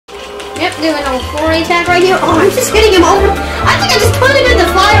have to do an old 4 attack right here. Oh, I'm just hitting him over. I think I just put it in the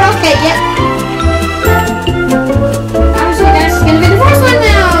fire. Okay, yep. Obviously, that's gonna be the first one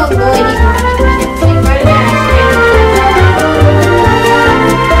now. Boy, he's right at.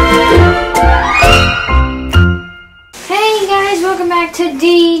 Hey guys, welcome back to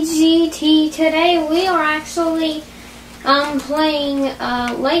DGT. Today we are actually playing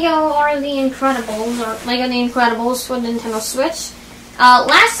Lego or The Incredibles, or Lego The Incredibles for Nintendo Switch.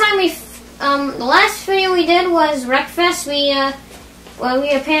 Last time the last video we did was Wreckfest. We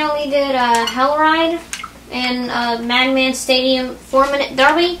apparently did Hell Ride and Madman Stadium 4-minute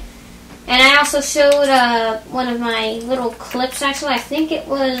derby, and I also showed one of my little clips. Actually, I think it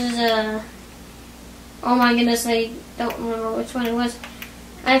was oh my goodness, I don't remember which one it was.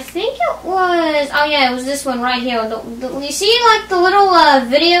 I think it was, oh yeah, it was this one right here. You see like the little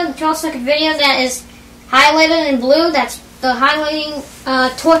video, the 12-second video that is highlighted in blue? That's the highlighting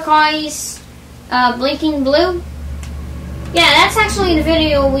turquoise blinking blue. Yeah, that's actually the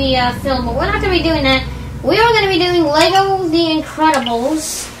video we filmed, but we're not going to be doing that. We are going to be doing Lego The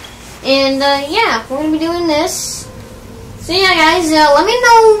Incredibles, and yeah, we're going to be doing this. So yeah guys, let me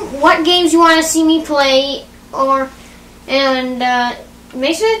know what games you want to see me play, and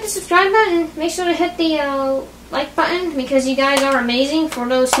make sure to hit the subscribe button, make sure to hit the like button, because you guys are amazing for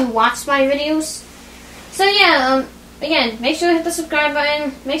those who watch my videos. So yeah, again, make sure to hit the subscribe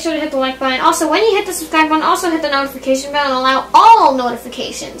button, make sure to hit the like button. Also, when you hit the subscribe button, also hit the notification bell and allow all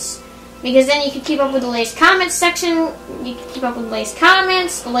notifications, because then you can keep up with the latest comments section, you can keep up with the latest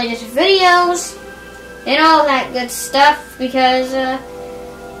comments, the latest videos, and all that good stuff, because, yeah.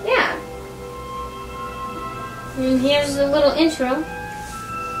 And here's the little intro.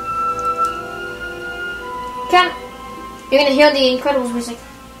 Okay. You're gonna hear the Incredibles music.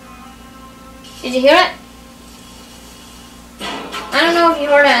 Did you hear it? I don't know if you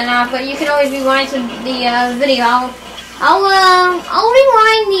heard it or not, but you can always rewind to the video. I'll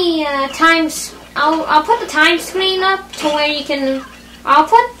rewind the times. I'll put the time screen up to where you can. I'll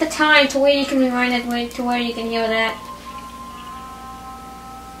put the time to where you can rewind it to where you can hear that.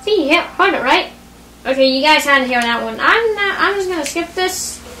 See, you heard it, right? Okay, you guys had to hear that one. I'm just gonna skip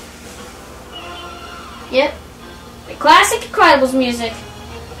this. Yep, the classic Incredibles music.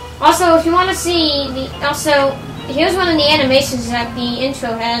 Also, if you want to see here's one of the animations that the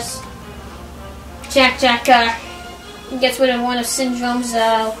intro has. Jack gets rid of one of Syndrome's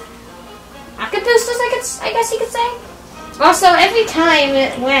octopuses, I guess you could say. Also, every time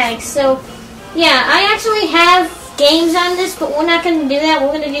it wags. So, yeah, I actually have games on this, but we're not going to do that.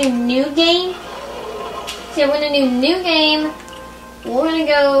 We're going to do new game. So, we're going to do new game. We're going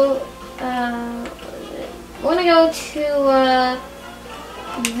to go. We're going to go to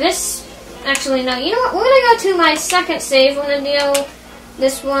this. Actually, no. You know what? We're going to go to my second save. We're going to do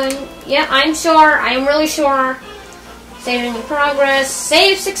this one. Yeah, I'm sure. I am really sure. Saving in progress.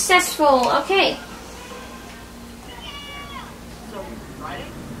 Save successful. Okay.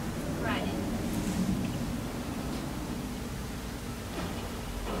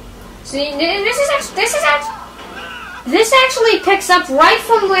 See, this actually picks up right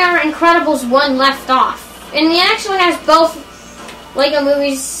from where Incredibles 1 left off, and it actually has both Lego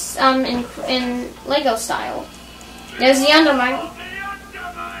movies in Lego style. There's the Underminer.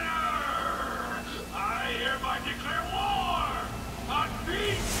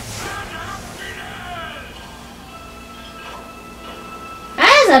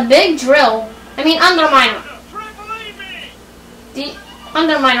 That is a big drill. I mean, Underminer.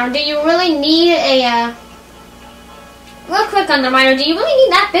 Underminer, do you really need a, real quick Underminer, do you really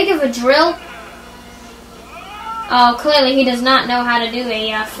need that big of a drill? Oh, clearly he does not know how to do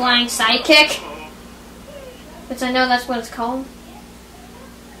a flying sidekick. Which I know that's what it's called.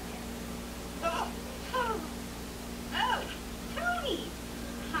 Oh, Tony!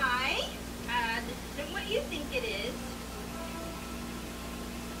 Hi. This isn't what you think it is.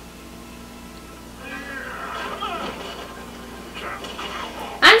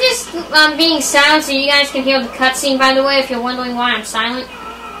 I'm just being silent so you guys can hear the cutscene, by the way, if you're wondering why I'm silent.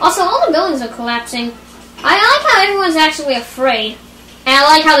 Also, all the buildings are collapsing. I like how everyone's actually afraid. And I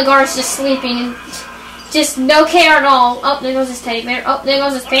like how the guard's just sleeping and just no care at all. Oh, there goes his teddy bear. Oh, there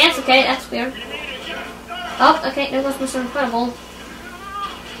goes his pants. Okay, that's weird. Oh, okay, there goes Mr. Incredible.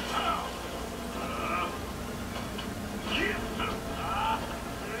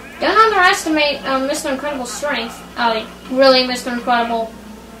 Don't underestimate Mr. Incredible's strength. Oh, really, Mr. Incredible.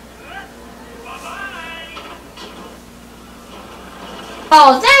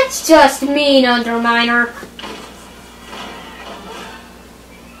 Oh, that's just mean, Underminer.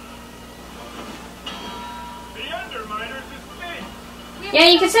 The Underminers is me. Yeah,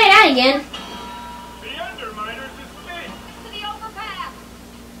 you can say that again. The Underminers is big. To the overpass.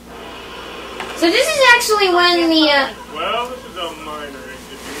 So this is actually when the, Well, this is a minor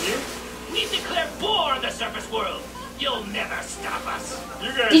inconvenience. We declare war on the surface world. You'll never stop us.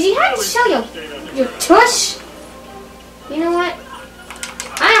 You guys Did you have to really show should stay underground. your tush? You know what?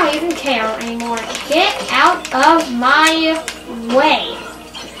 I don't even care anymore. Get out of my way.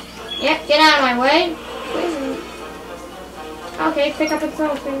 Yep, get out of my way. Okay, pick up and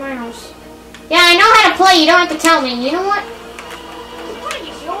throw 3 minors. Yeah, I know how to play. You don't have to tell me. You know what? What are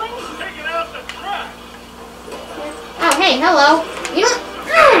you doing? Taking out the trash. Oh, hey, hello. You know what?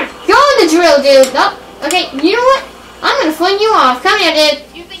 Go on the drill, dude. Oh, okay, you know what? I'm gonna fling you off. Come here, dude.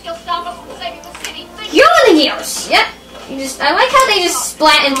 You think you'll stop us from saving the city? Think Go on the gears. Yep. You just, I like how they just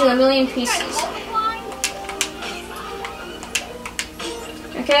splat into a million you're pieces. multiplying?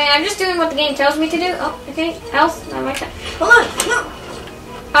 Okay, I'm just doing what the game tells me to do. Oh, okay, health. I like that. Hold on, no.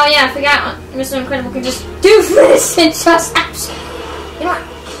 Oh yeah, I forgot. Mr. Incredible can just do this and just absolutely. You know what?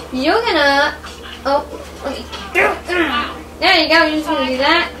 You're gonna. Oh, okay. There you go. You're just gonna do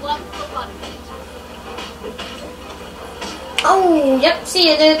that. Love the fun. Oh, yep.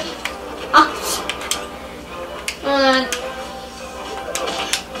 See you, dude. Oh, hold on.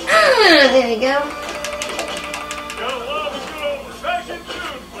 There you go. Gotta love a good old-fashioned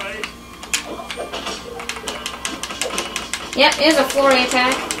food fight. Yep, here's a flurry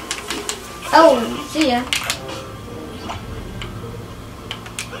attack. Oh, see ya.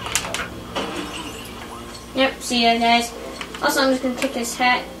 Yep, see ya, guys. Also, I'm just gonna kick his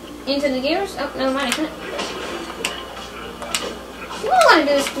hat into the gears. Oh, never mind, I couldn't. You don't want to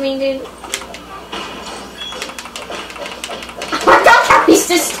do this to me, dude. I don't know, he's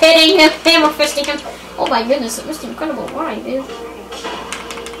just hitting him, hammer fisting him. Oh my goodness, it Mr. Incredible. Why, dude?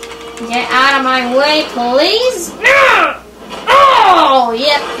 Get out of my way, please. Oh,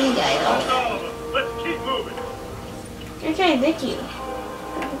 yep, you got it. Let's keep moving. Okay, thank you.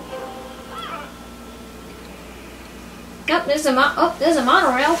 Oh, there's a there's a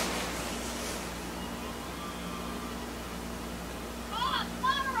monorail.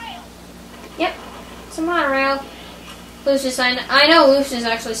 Monorail. Yep, it's a monorail. Lucius, I know Lucius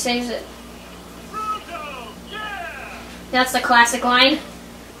actually saves it. Bruto, yeah! That's the classic line.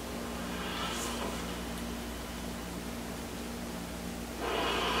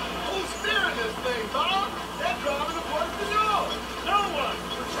 Who's steering this thing, Bob? That driver reports to know. No one.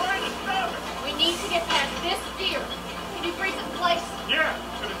 We're trying to stop it. We need to get past this deer. Can you freeze it in place? Yeah,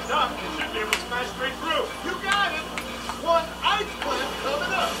 should have stopped. You should be able to smash straight through. You got it. One ice plant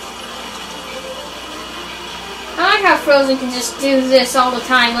coming up. I like how Frozen can just do this all the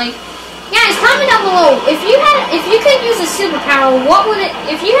time. Like, guys, comment down below if you could use a superpower. What would it?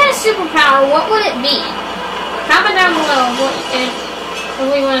 If you had a superpower, what would it be? Comment down below what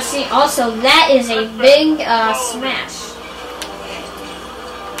we want to see. Also, that is a big smash.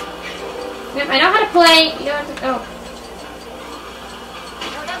 Yep, I know how to play. You don't have to. Oh.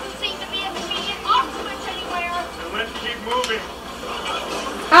 There doesn't seem to be a convenient off switch anywhere. And let's keep moving.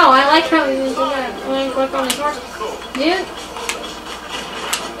 Oh, I like how we just do that. When I click on the horse. Dude.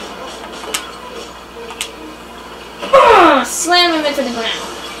 Slam him into the ground.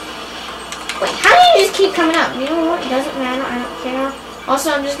 Wait, how do you just keep coming up? You know what? It doesn't matter. I don't care.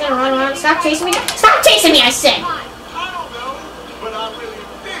 Also, I'm just gonna run around. Stop chasing me. Stop chasing me, I said! Come on. I don't know, but I really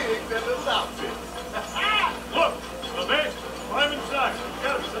dig that little outfit. Look, a bench. Climb inside. There's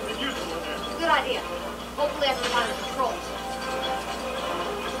gotta be something useful in there. Good idea. Hopefully everyone under control.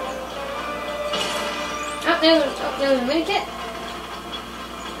 Oh, there's a mini kit.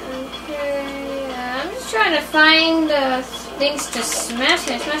 Okay, I'm just trying to find things to smash.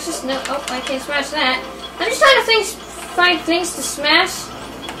 Can I smash this? No. Oh, I can't smash that. I'm just trying to find things to smash.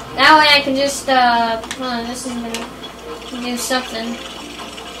 That way I can just, hold on, this is gonna do something.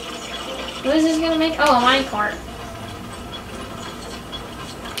 What is this gonna make? Oh, a minecart.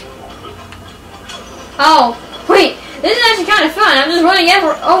 Oh, wait, this is actually kind of fun. I'm just running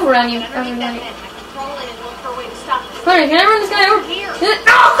over on you. Underneath that vent, I can crawl in and look for a way to stop this. Hold on, can I run this guy over? Here.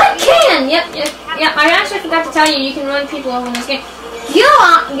 Oh, I can! Yep. I actually forgot to tell you, you can run people over in this game. Get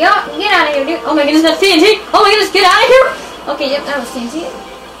out of here, dude. Oh my goodness, that's TNT. Oh my goodness, get out of here. Okay, yep, that was TNT.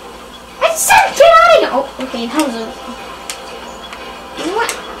 I said get out of here. Oh, okay, that was a... You know what?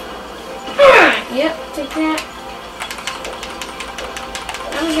 Yep, take that.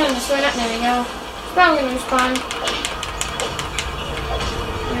 I'm just gonna destroy that. There we go. It's probably gonna respawn.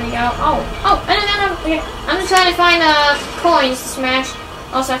 There we go. Oh, no. Okay. I'm just trying to find coins to smash.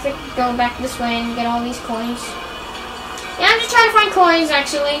 Also, I think go back this way and get all these coins. Yeah, I'm just trying to find coins,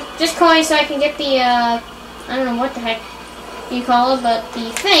 actually. Just coins so I can get the, I don't know what the heck. you call it, but the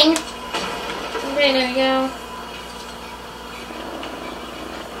thing. Okay, there we go.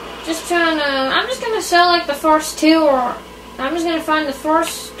 Just trying to. I'm just gonna sell like the first two, or I'm just gonna find the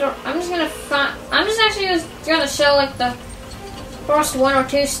first. Or I'm just actually just gonna show like the first 1 or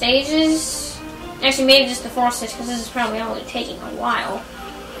 2 stages. Actually, maybe just the first stage, because this is probably only taking a while.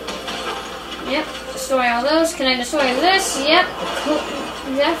 Yep, destroy all those. Can I destroy this? Yep.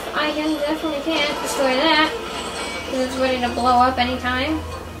 I definitely can destroy that, because it's ready to blow up anytime.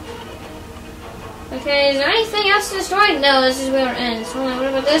 Okay, is there anything else to destroy? No, this is where it ends. Hold on, what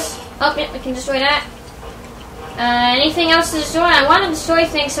about this? Oh, yep, I can destroy that. Anything else to destroy? I want to destroy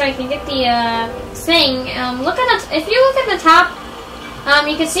things so I can get the thing. If you look at the top,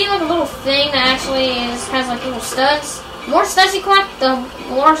 you can see like a little thing that actually has like little studs. The more studs you collect, the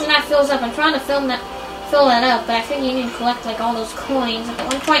larger that fills up. I'm trying to fill that up, but I think you need to collect like all those coins at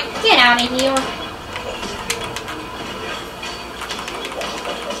one point. Get out of here.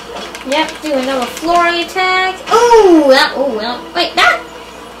 Yep, do another flurry attack. Ooh, wait, that.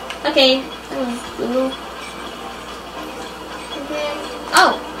 Okay, that was cool. Okay.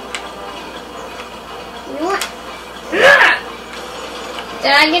 Oh. You know what?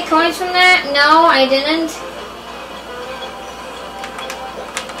 Did I get coins from that? No, I didn't.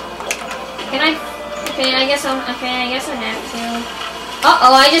 Can I? Okay, I guess I have to.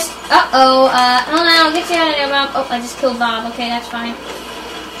 Uh-oh, hold on, I'll get you out of there, Bob. Oh, I just killed Bob. Okay, that's fine.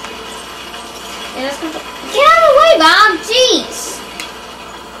 Okay, let's go. Get out of the way, Bob! Jeez!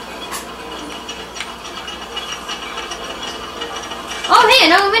 Oh,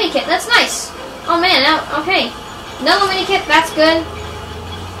 hey, another mini kit. That's nice. Oh, man, okay. Another mini kit, that's good.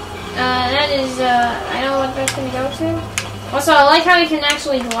 That is, I know what that's gonna go to. Also, I like how you can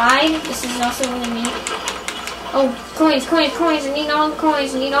actually glide. This is also really neat. Oh, coins. I need all the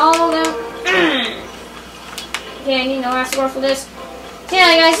coins. I need all of them. Okay, I need no Asgore for this.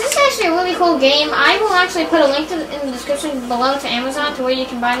 Yeah, guys, this is actually a really cool game. I will actually put a link in the description below to Amazon to where you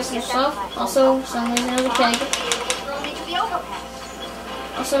can buy this yourself. Also, for some reason, there was a pig.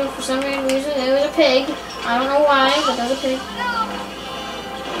 Also, for some reason, there was a pig. I don't know why, but there was a pig.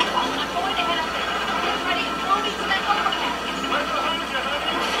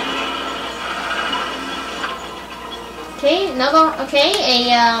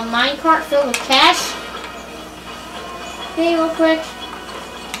 Okay, a minecart filled with cash. Okay, real quick.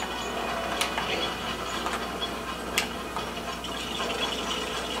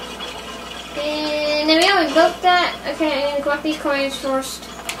 And there we go, we built that. Okay, I'm gonna collect these coins first.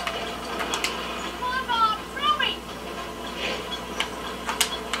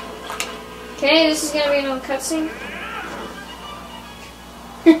 Okay, this is gonna be another cutscene.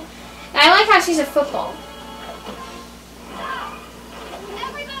 I like how she's a football.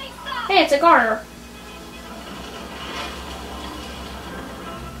 Hey, it's a garter.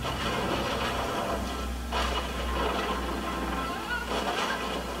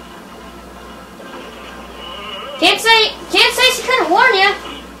 Can't say she couldn't warn you.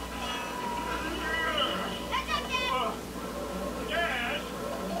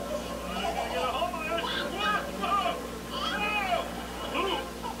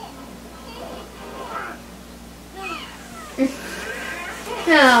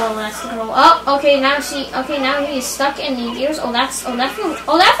 Oh, that's the girl. Oh, okay, now he's stuck in the gears. That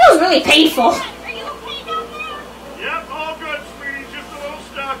feels really painful. Yep, all good, sweetie. Just a little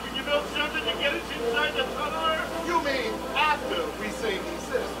stuck. Can you build something to get us inside the tunnel? You mean after we save these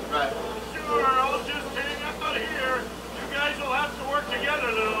citizens, right? Sure, I'll just hang up on here. You guys will have to work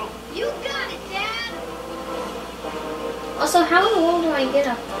together, though. You got it, Dad. Also, how in the world do I get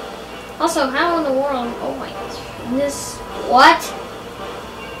up? Also, how in the world? Oh my goodness! What?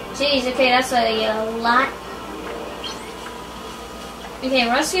 Jeez, okay, that's a lot. Okay,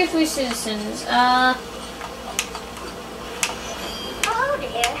 rescue 3 citizens. Hello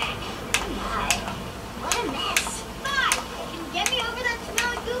there. My, what a mess. Hi, can you get me over that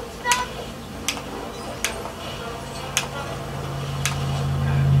smelly goop stuff?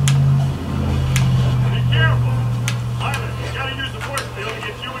 Be careful. Pilot, you gotta use the force field to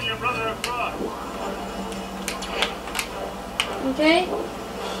get you and your brother across. Okay.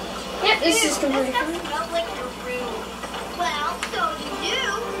 Yep, this is completely That fine. stuff smells like your room. Well, so you do.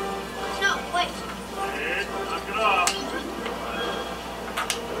 No, wait. Hey, knock it off.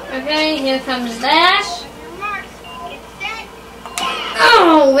 Okay, here comes Dash. Your marks. Get set.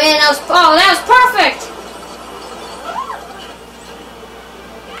 Oh man, that was perfect.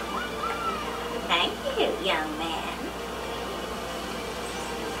 Thank you, young man.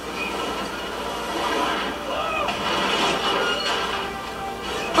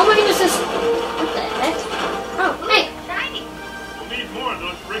 Oh my goodness, what the heck? Oh, hey. Shiny.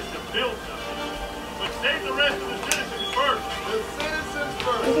 guys to build something. But save the rest of the citizens first. The citizens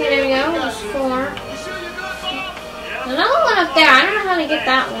first. Okay, there we go. There's 4. You sure you're good, Bob? Yeah. There's another one up there. I don't know how to get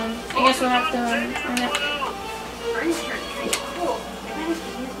that one. I guess we'll have to. Furniture is pretty cool. I bet I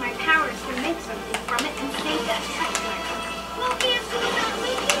could use my powers to make something from it and save that treasure. Well, guess who's not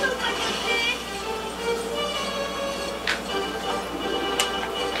making a bunch of things?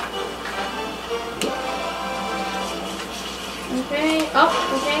 Okay. Oh,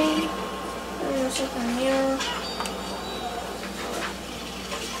 okay. There's something here.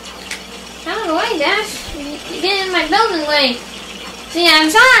 Out of the way, Dash. You get in my building way. See, I'm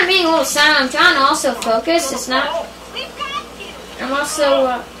trying to be a little silent. I'm trying to also focus. It's not. We've got you. I'm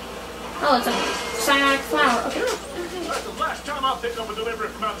also. Oh, it's a cyanic flower. Okay. That's the last time I'll pick up a delivery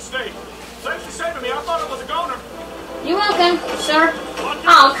from out of state. Thanks for saving me. I thought it was a goner. You're welcome, sir.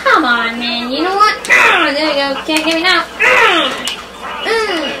 Oh, come on, man. You know what? There you go. Can't get me now.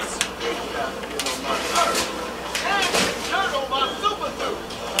 Turtle, my super suit.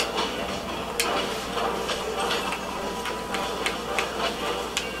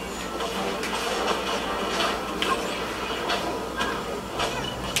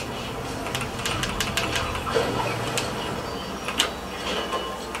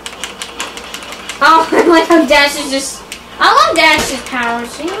 Oh, I like how Dash is just. I love Dash's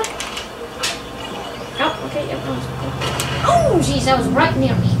powers. You know what? Oh, okay. Yep. Oh, jeez, that was right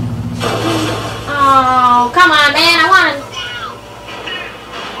near me. Oh, come on, man. I want to.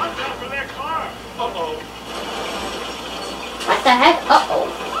 Watch out for that car. Uh-oh. What the heck? Uh-oh.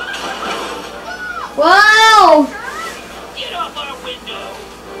 Whoa! Get off our window!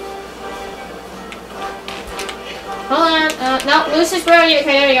 Hold on. No, Lucius, where are you?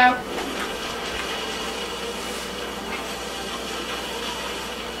 Okay, there you go.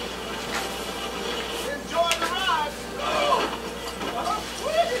 Enjoy the ride.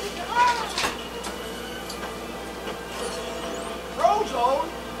 Frozone,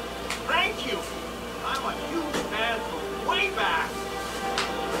 Thank you. I'm a huge fan from way back.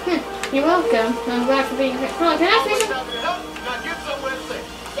 You're welcome. I'm glad for being here. Hold on, can I freeze him? now get somewhere safe.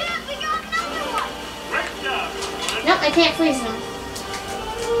 Dad, we got another one. Great job. Nope, I can't freeze him.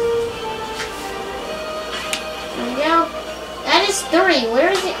 There we go. That is 3.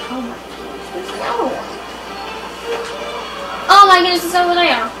 Where is it? Oh my goodness. Where's the other one? Oh my goodness, it's over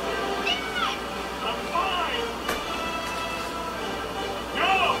there. I'm fine.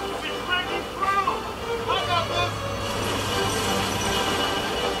 Go. It's breaking through. I got this.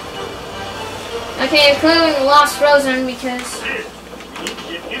 Okay, clearly we lost Frozen because. Here.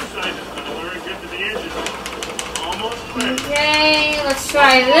 Get inside the tunnel and get to the engine. Almost ready. Okay, let's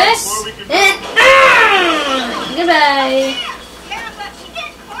try this. Goodbye. Yeah, but she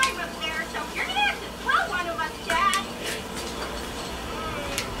did climb up there, so you're gonna have to throw one of us, Dad.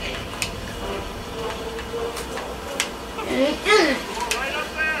 Right up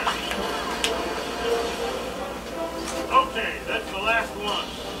there. Okay, that's the last one.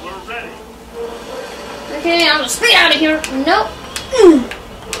 We're ready. Okay, I'm gonna speed out of here. Nope.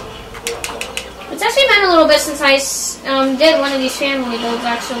 It's actually been a little bit since I did one of these family builds,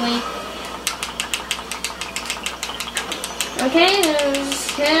 actually. Okay, there's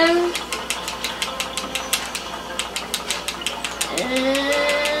him.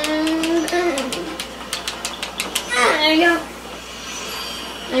 And there you go.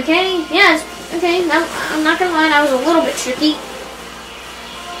 Okay, yes. Okay, I'm not gonna lie, that was a little bit tricky.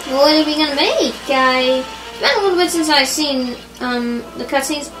 What are we gonna make? It's been a little bit since I've seen the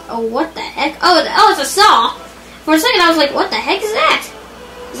cutscenes. Oh, what the heck? Oh, it's a saw. For a second, I was like, what the heck is that?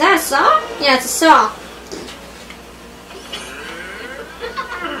 Is that a saw? Yeah, it's a saw.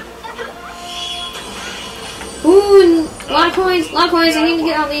 Ooh, a lot of coins, I need to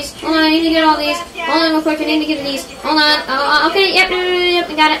get all these. Hold on, I need to get all these. Hold on real quick, I need to get these. Hold on. Okay, yep,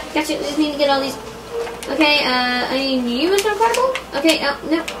 I got it. Got you. I just need to get all these. Okay, I need you, Mr. Incredible? Okay,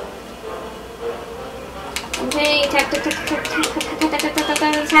 no. Okay, tap.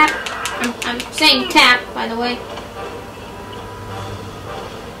 I'm saying tap, by the way.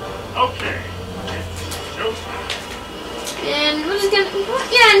 Okay. Nope. And we're just gonna,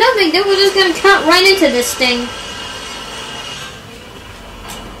 yeah, no big deal. We're just gonna cut right into this thing.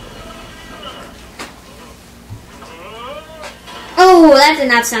 Oh, that did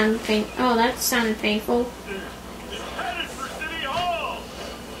not sound painful. Oh, that sounded painful. It's headed for City Hall.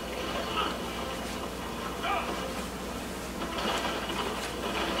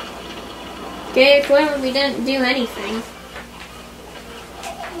 Okay, clearly we didn't do anything.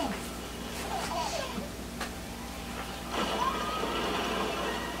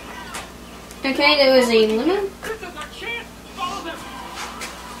 Okay, there was a limo. This is our chance! Follow them!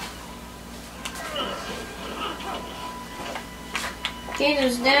 Okay,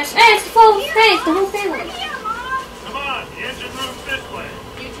 there's dash. Hey, it's full. Hey, it's the whole family. Here, Mom. Come on, the engine room's this way.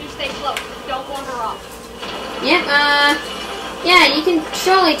 You two stay close. Don't wander off. Yep, yeah, you can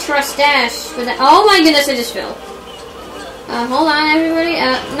surely trust Dash for that. Oh my goodness, I just fell. Hold on, everybody.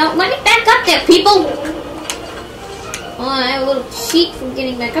 No, let me back up there, people. Hold on, I have a little cheat from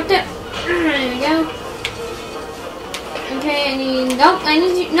getting back up there. There we go. Okay, I need, nope, I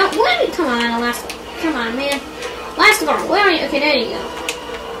need you, no, what? Come on, Elastic. Come on, man. Elastigirl, where are you? Okay, there you go.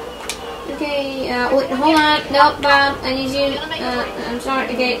 Okay, wait, hold on. Nope, Bob, I need you. I'm sorry,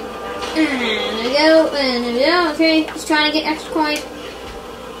 okay. There we go, and there we go, okay, just trying to get extra coins.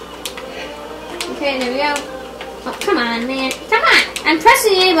 Okay, there we go. Oh, come on, man. Come on! I'm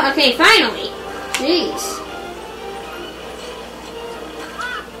pressing the A button. Okay, finally. Jeez.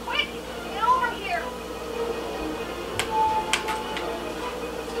 Ah, quick! Get over here.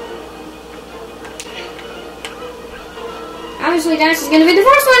 Obviously, Dash is gonna be the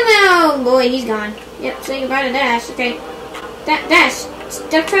first one now! Boy, he's gone. Yep, say goodbye to Dash. Okay. Dash,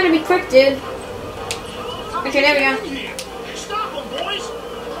 stop trying to be quick, dude. Okay, there we go. Stop them, boys!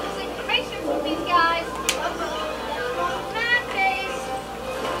 Losing patience with these guys. Mad face.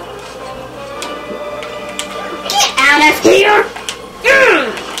 Get out of here!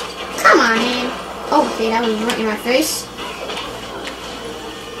 Come on, man. Oh, okay, that was right in my face.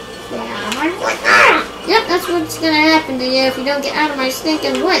 Yeah, my way. Yep, that's what's gonna happen to you if you don't get out of my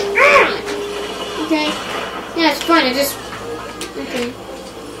stinking way. Okay. Yeah, it's fine. I just... Okay.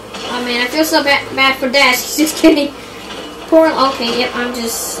 Oh, man, I feel so bad for Dash. He's just kidding. Poor... Okay, yep, I'm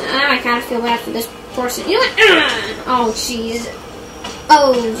just... I kind of feel bad for this person. You know what? Oh, jeez.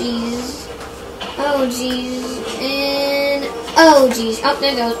 Oh, jeez. Oh, jeez. And... Oh, jeez. Oh,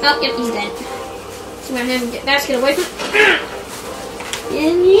 there goes. Oh, yep, he's dead. So I'm gonna have him get Dash, get away from...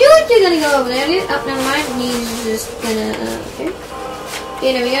 And you're gonna go over there, dude. Oh, never mind. He's just gonna... Okay.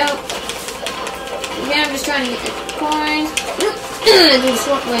 Okay, there we go. Yeah, I'm just trying to get the coins. Do the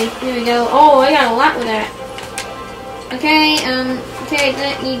short way. There we go. Oh, I got a lot with that. Okay, okay,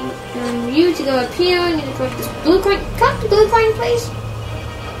 then I need you to go up here. I need to collect this blue coin. Collect the blue coin, please.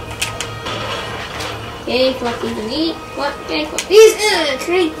 Okay, collect these and eat. Okay, collect these.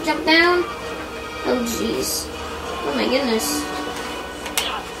 Okay, jump down. Oh, jeez. Oh, my goodness.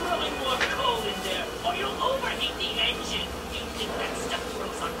 Not throwing more coal in there, or you'll overheat the engine. You think that stuff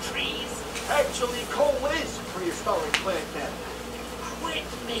grows on trees? Actually, coal is a prehistoric plant now. Quit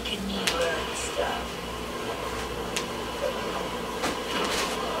making me learn stuff.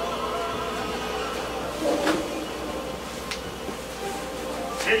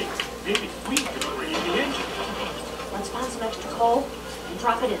 Hey, maybe we could overheat the engine. Let's find some extra coal and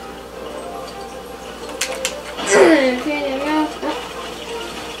drop it in. Okay, there we go.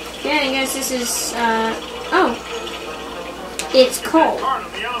 Oh. Okay, I guess this is, oh. It's coal. Part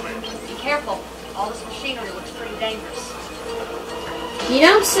of the elevator. Be careful. All this machinery looks pretty dangerous. You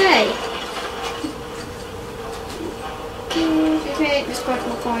don't say. Okay, just collect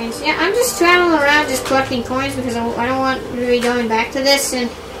more coins. Yeah, I'm just traveling around just collecting coins because I don't want to be going back to this and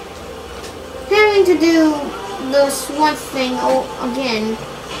having to do this one thing again.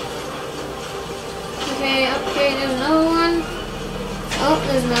 Okay, okay, there's another one. Oh,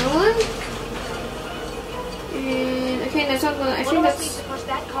 there's another one. And, okay, that's all. I think One of us needs that's... to push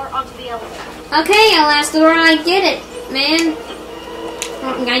that car onto the elevator. Okay, Elastigirl, I get it, man.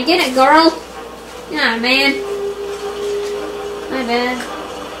 Oh, I get it, girl. Yeah, man. My bad.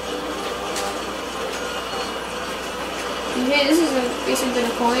 Okay, this is a decent bit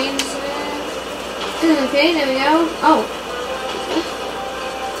of coins. Okay, there we go. Oh.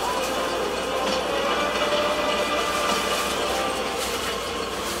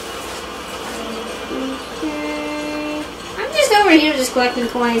 Okay. I'm just over here just collecting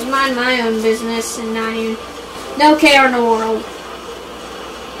coins, mind my own business, and not even... No care in the world.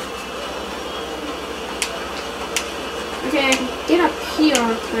 Okay, I can get up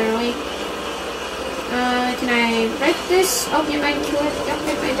here, clearly. Can I break this? Oh, you might do it. Yep,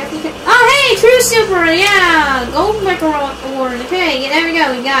 I definitely can. Oh, hey! True Super! Yeah! Gold Micro Award. Okay, yeah, there we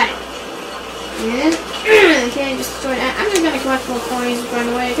go. We got it. Yeah. Okay, just destroy that. I'm just gonna collect more coins right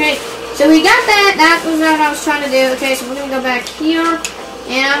away. Okay, so we got that. That was what I was trying to do. Okay, so we're gonna go back here.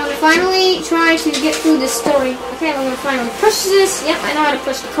 And I'm gonna finally try to get through this story. Okay, we're gonna finally push this. Yep, I know how to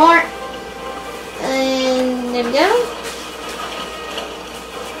push the cart. And there we go.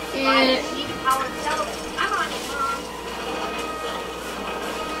 Why And does she power the elevator? I'm on it, Mom.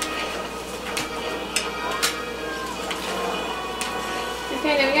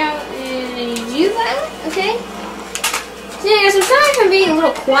 okay, there we go. And I need you, Violet. Okay. So yeah, guys, I'm sorry for being a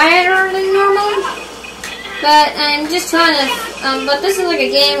little quieter than normal. But I'm just trying to, but this is like a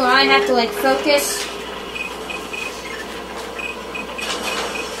game where I have to like focus.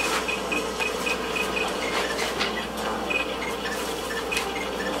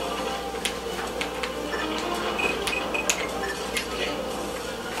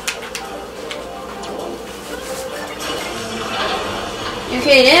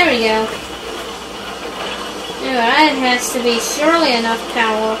 Okay, there we go. Oh, that has to be surely enough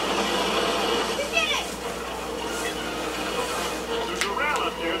power. There's a rail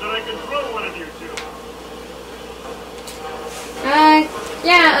up there that I can throw one of you to.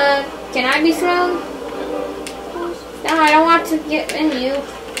 Yeah, can I be thrown? No, I don't want to get in you.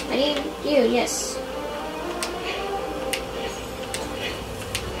 I need you, yes.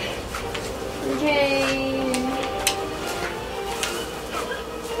 Okay.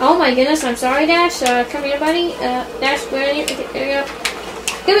 Oh my goodness, I'm sorry, Dash. Come here, buddy. Dash, where are you? Okay, there we go.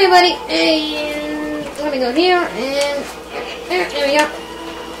 Come here, buddy. And let me go here, and there we go.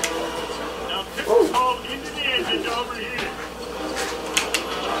 Now tip the ball into the engine to overheat it.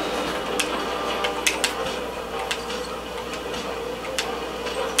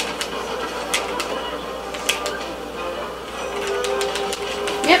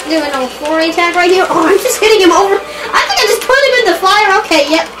 Yep, doing a 4 attack right here. Oh, I'm just hitting him over. I think I just put him in the fire. Okay,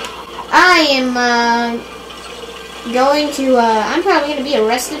 yep. I am going to, I'm probably going to be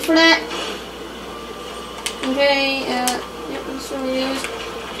arrested for that. Okay, yep, that's what it is.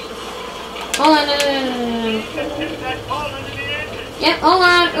 Hold on, no. Tip that ball into the engine. Yep, hold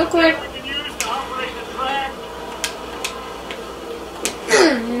on, real quick. We can use to operate the track.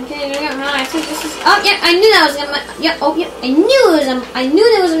 Okay, there we go. I think this is. Oh, yeah, I knew that was gonna. Yep. Oh, yep. I knew it was. I knew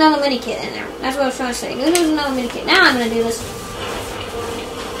there was another mini kit in there. That's what I was trying to say. I knew there was another mini kit. Now I'm gonna do this.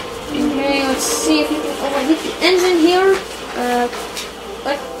 Okay, let's see if we can overheat the engine here.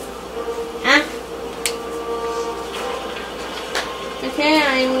 What? Huh? Okay,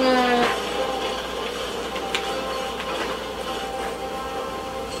 I'm.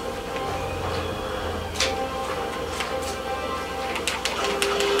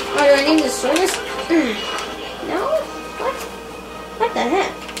 Oh, do I need to store this? No? What? What the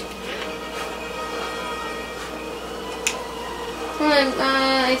heck? Hold on,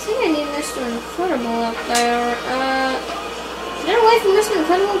 I think I need Mr. Incredible up there. Is there a way for Mr.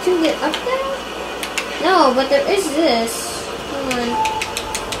 Incredible to get up there? No, but there is this. Hold on.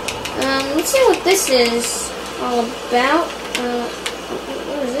 Let's see what this is all about.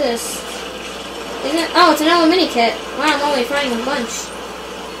 What is this? Is it? Oh, it's another mini kit. Wow, I'm only finding a bunch.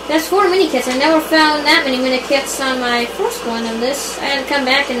 There's 4 mini kits. I never found that many mini kits on my first one of this. I had to come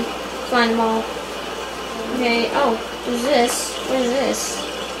back and find them all. Okay. Oh, what's this? What is this?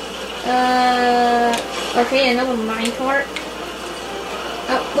 Okay, another minecart.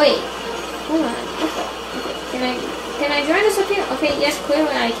 Oh, wait. Hold on. What the? Okay, can I join us up here? Okay, yes,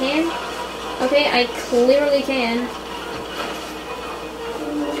 clearly I can. Okay, I clearly can.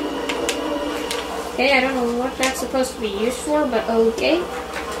 Okay, I don't know what that's supposed to be used for, but okay.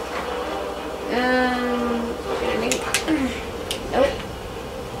 Maybe. Nope.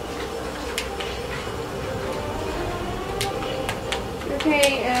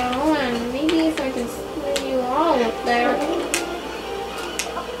 Okay, hold on. Maybe if I can throw you all up there.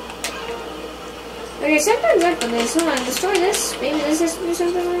 Okay, something's up with this. Hold on, destroy this. Maybe this has to do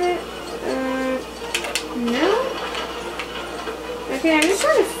something with it. No? Okay, I'm just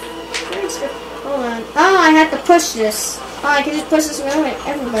trying to find stuff. Hold on. Oh, I have to push this. Oh, I can just push this around with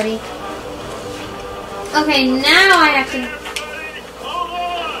everybody. Okay, now I have to.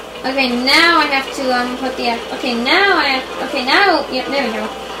 Okay, now I have to put the. Okay, now I have. Okay, now. Yep, there we go.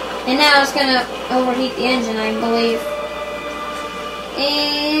 And now it's gonna overheat the engine, I believe.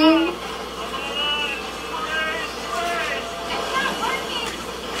 And.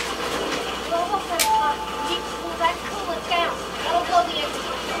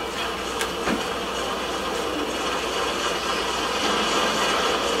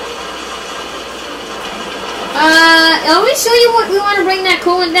 Let me show you what we want to bring that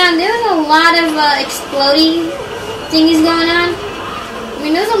coolant down. There's a lot of exploding thingies going on. I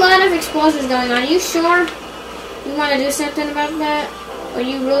mean, there's a lot of explosions going on. Are you sure you want to do something about that? Are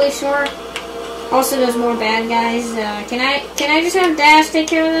you really sure? Also, there's more bad guys. Can I just have Dash take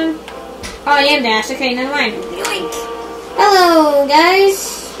care of them? Oh, yeah, Dash. Okay, never mind. Yoink! Hello,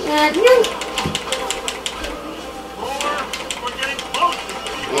 guys. Yoink! We're getting close.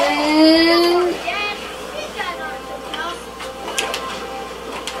 And...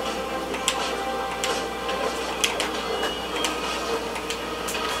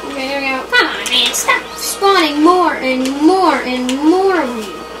 Okay, there we go. Come on, man. Stop spawning more and more and more of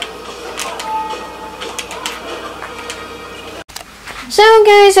you. So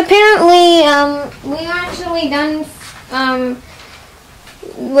guys, apparently, we are actually done,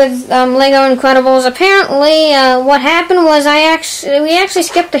 with, Lego Incredibles. Apparently, what happened was we actually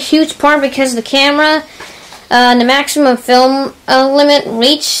skipped a huge part because the camera, the maximum film, limit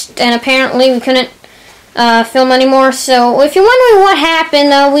reached, and apparently we couldn't, film anymore. So, if you're wondering what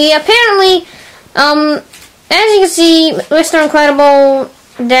happened, we apparently, as you can see, Mr. Incredible,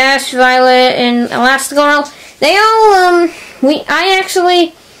 Dash, Violet, and Elastigirl, they all, we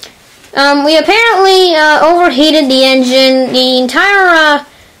apparently, overheated the engine. The entire,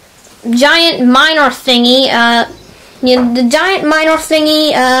 giant minor thingy, the giant minor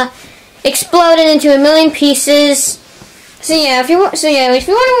thingy, exploded into a million pieces. So yeah, if you wonder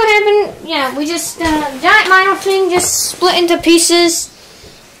what happened, yeah, we just, giant minor thing just split into pieces.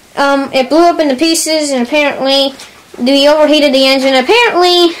 It blew up into pieces, and apparently, we overheated the engine.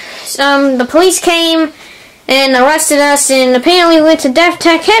 Apparently, the police came and arrested us, and apparently we went to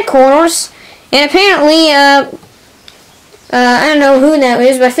DefTech headquarters, and apparently, I don't know who that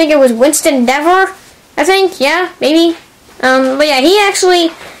is, but I think it was Winston Dever, I think, yeah, maybe, but yeah, he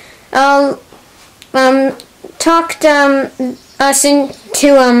actually, talked, us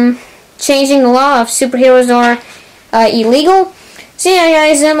into, changing the law of superheroes are, illegal. So yeah,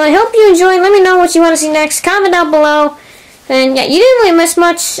 guys, I hope you enjoyed. Let me know what you want to see next. Comment down below. And yeah, you didn't really miss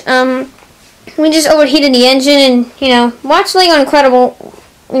much. We just overheated the engine, and you know, watch Lego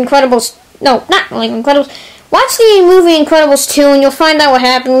Incredibles. No, not Lego Incredibles. Watch the movie Incredibles 2, and you'll find out what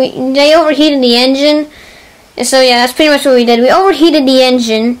happened. They overheated the engine, and so yeah, that's pretty much what we did. We overheated the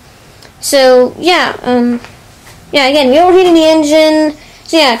engine. So yeah, yeah, again, we overheated the engine.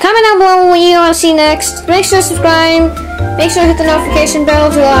 So yeah, comment down below what you want to see next. Make sure to subscribe. Make sure to hit the notification bell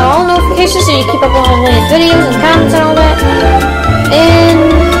to allow all notifications so you keep up with all the latest videos and comments and all that. And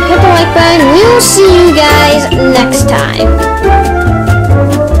hit the like button. We will see you guys next time.